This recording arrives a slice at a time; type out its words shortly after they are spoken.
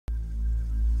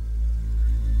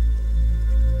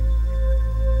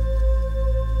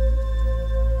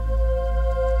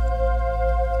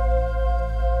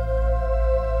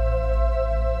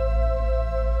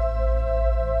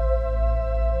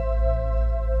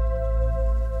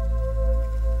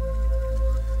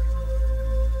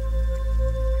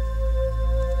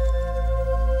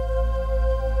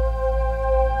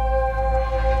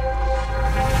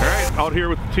out here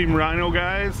with the Team Rhino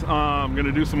guys. I'm going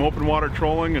to do some open water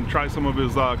trolling and try some of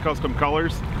his custom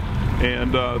colors.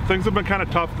 And things have been kind of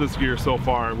tough this year so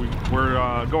far.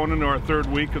 We're going into our third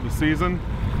week of the season,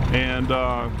 and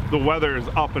the weather is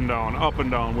up and down, up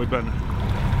and down. We've been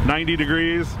 90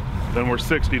 degrees, then we're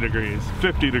 60 degrees,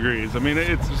 50 degrees. I mean,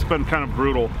 it's just been kind of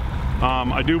brutal.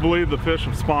 I do believe the fish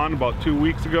have spawned about 2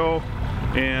 weeks ago,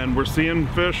 and we're seeing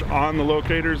fish on the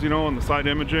locators, you know, on the side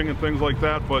imaging and things like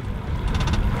that, but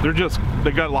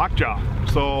they got lockjaw.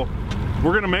 So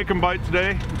we're gonna make them bite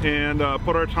today and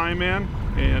put our time in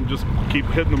and just keep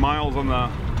hitting the miles on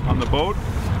the boat,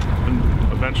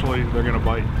 and eventually they're gonna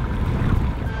bite.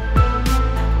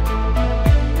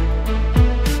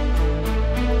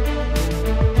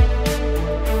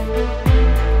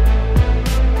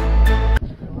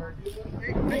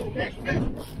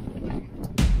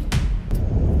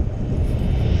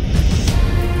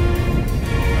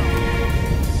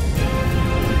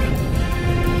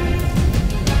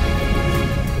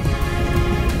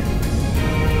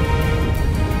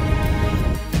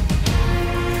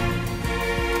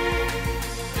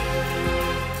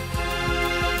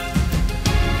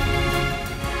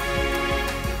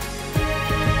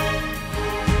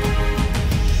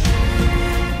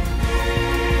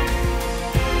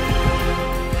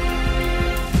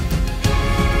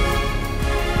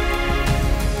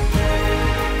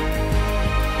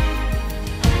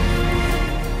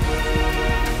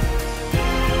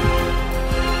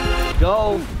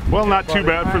 Go. Well, not too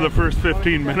bad for the first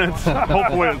 15 minutes.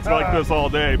 Hopefully it's like this all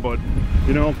day, but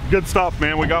you know, good stuff,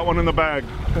 man. We got one in the bag.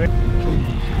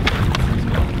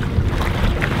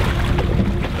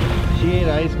 She ate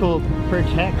ice cold perch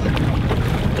hex.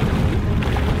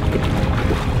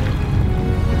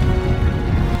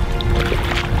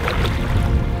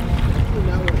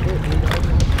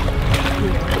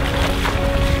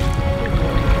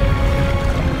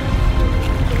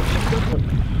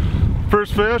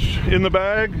 First fish in the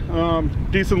bag,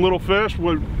 decent little fish.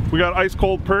 We got ice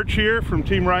cold perch here from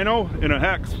Team Rhino in a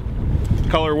hex.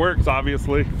 Color works,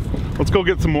 obviously. Let's go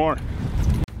get some more.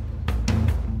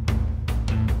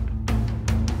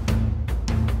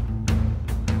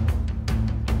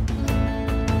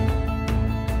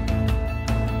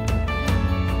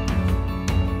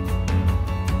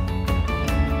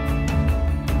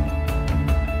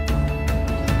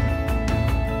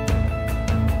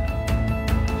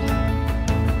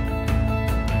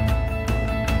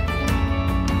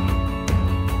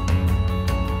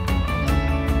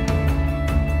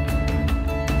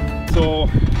 So,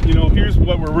 you know, here's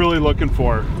what we're really looking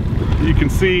for. You can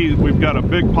see we've got a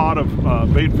big pot of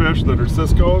bait fish that are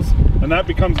Cisco's, and that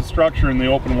becomes a structure in the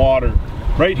open water.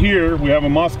 Right here, we have a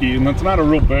muskie, and that's not a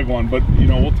real big one, but, you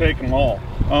know, we'll take them all.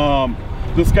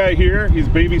 This guy here, he's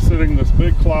babysitting this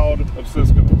big cloud of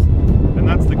Cisco's, and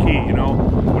that's the key, you know.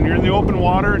 When you're in the open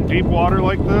water and deep water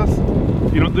like this,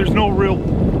 you know, there's no real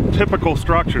typical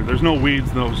structure. There's no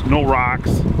weeds, no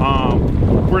rocks.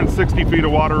 We're in 60 feet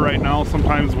of water right now.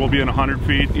 Sometimes we'll be in 100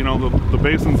 feet. You know, the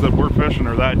basins that we're fishing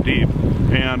are that deep,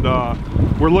 and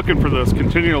we're looking for this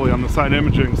continually on the side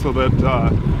imaging so that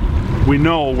we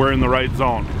know we're in the right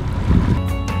zone.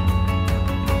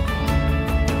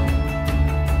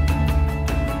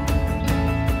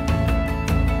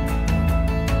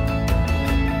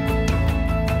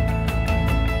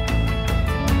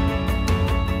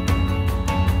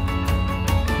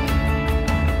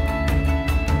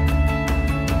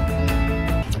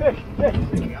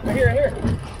 Here.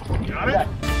 Got it?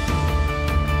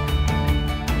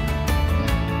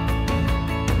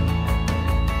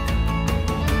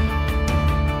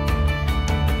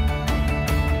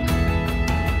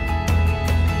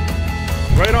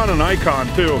 Right on an icon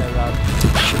too.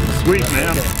 Sweet,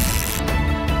 man.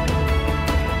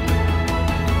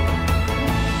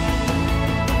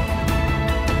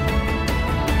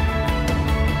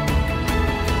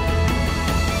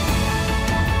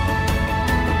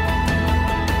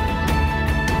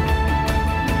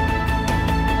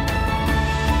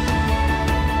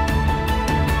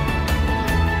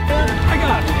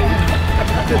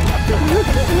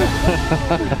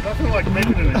 Nothing like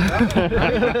making an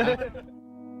investment.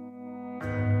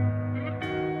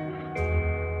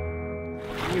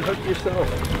 You hooked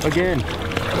yourself. Again.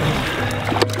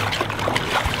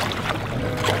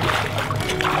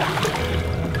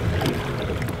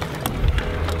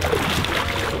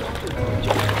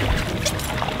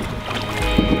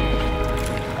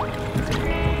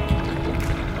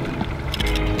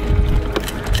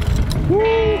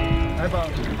 Woo! How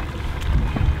about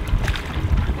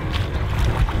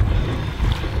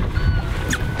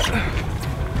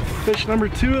Fish number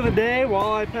 2 of the day,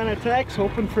 walleye Pennatex,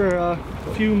 hoping for a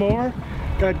few more.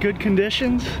 Got good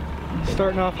conditions,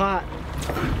 starting off hot.